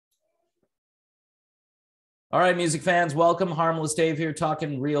All right, music fans, welcome. Harmless Dave here,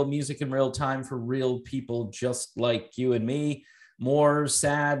 talking real music in real time for real people just like you and me. More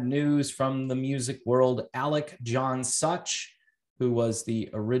sad news from the music world. Alec John Such, who was the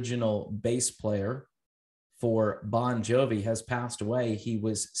original bass player for Bon Jovi, has passed away. He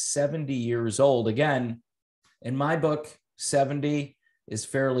was 70 years old. Again, in my book, 70 is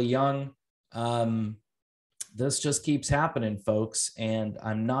fairly young. This just keeps happening, folks, and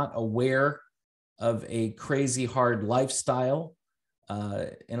I'm not aware of a crazy hard lifestyle.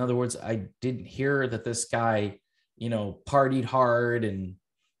 In other words, I didn't hear that this guy, partied hard and,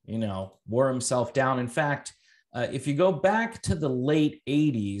 wore himself down. In fact, if you go back to the late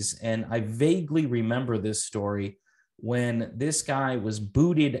 80s, and I vaguely remember this story, when this guy was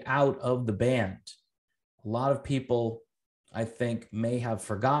booted out of the band. A lot of people, I think, may have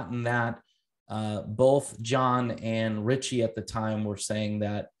forgotten that. Both John and Richie at the time were saying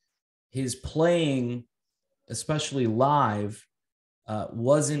that his playing, especially live,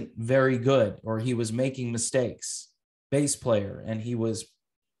 wasn't very good, or he was making mistakes, bass player, and he was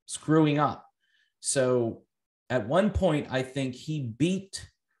screwing up. So at one point, I think he beat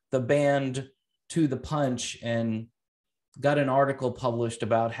the band to the punch and got an article published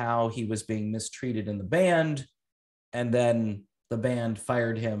about how he was being mistreated in the band. And then the band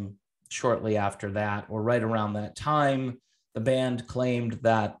fired him shortly after that, or right around that time. The band claimed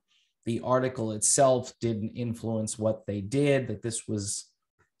that the article itself didn't influence what they did, that this was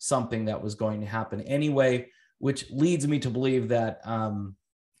something that was going to happen anyway, which leads me to believe that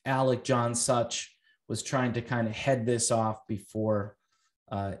Alec John Such was trying to kind of head this off before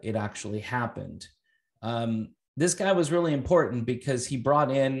it actually happened. This guy was really important because he brought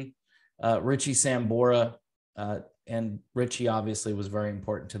in Richie Sambora, and Richie obviously was very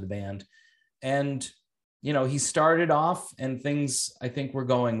important to the band. And he started off and things, I think, were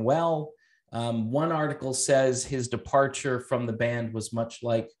going well. One article says his departure from the band was much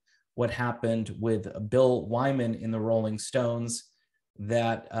like what happened with Bill Wyman in the Rolling Stones,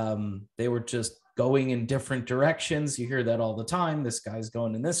 that they were just going in different directions. You hear that all the time. This guy's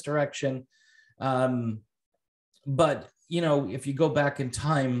going in this direction. But, if you go back in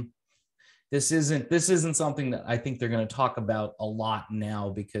time, this isn't something that I think they're going to talk about a lot now,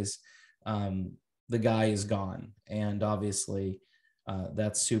 because the guy is gone. And obviously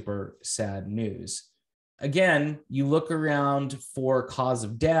that's super sad news. Again, you look around for cause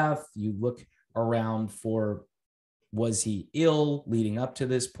of death. You look around for, was he ill leading up to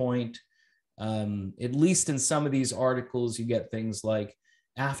this point? At least in some of these articles, you get things like,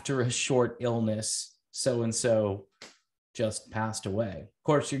 after a short illness, so-and-so just passed away. Of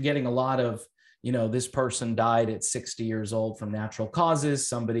course, you're getting a lot of, this person died at 60 years old from natural causes.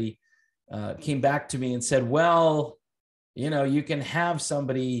 Somebody came back to me and said, well, you can have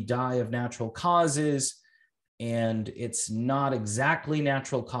somebody die of natural causes, and it's not exactly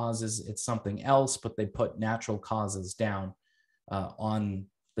natural causes, it's something else, but they put natural causes down on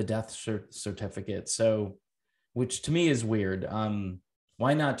the death certificate. So, which to me is weird.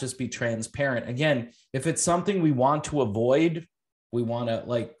 Why not just be transparent? Again, if it's something we want to avoid, we want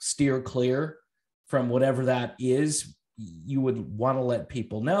to steer clear from whatever that is, you would want to let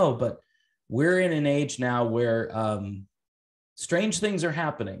people know. But we're in an age now where strange things are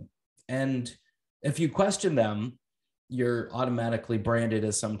happening. And if you question them, you're automatically branded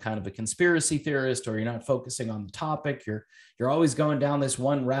as some kind of a conspiracy theorist, or you're not focusing on the topic. You're always going down this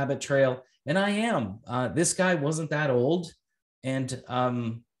one rabbit trail. And I am. This guy wasn't that old. And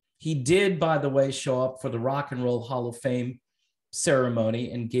he did, by the way, show up for the Rock and Roll Hall of Fame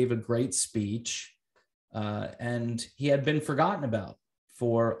ceremony and gave a great speech. And he had been forgotten about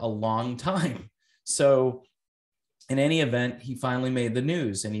for a long time. So in any event, he finally made the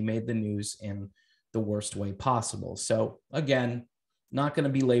news, and he made the news in the worst way possible. So again, not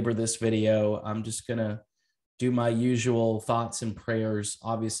going to belabor this video. I'm just going to do my usual thoughts and prayers,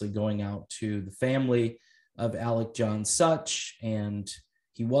 obviously going out to the family of Alec John Such. And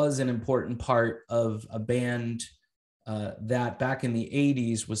he was an important part of a band that back in the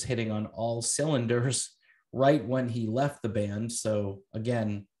 80s was hitting on all cylinders right when he left the band. So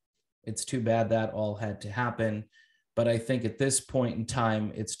again, it's too bad that all had to happen. But I think at this point in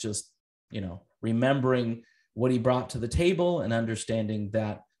time, it's just, remembering what he brought to the table and understanding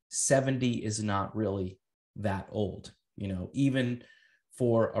that 70 is not really that old. Even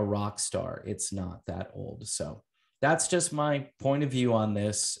for a rock star, it's not that old. So that's just my point of view on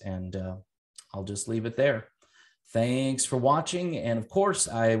this, and I'll just leave it there. Thanks for watching, and of course,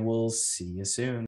 I will see you soon.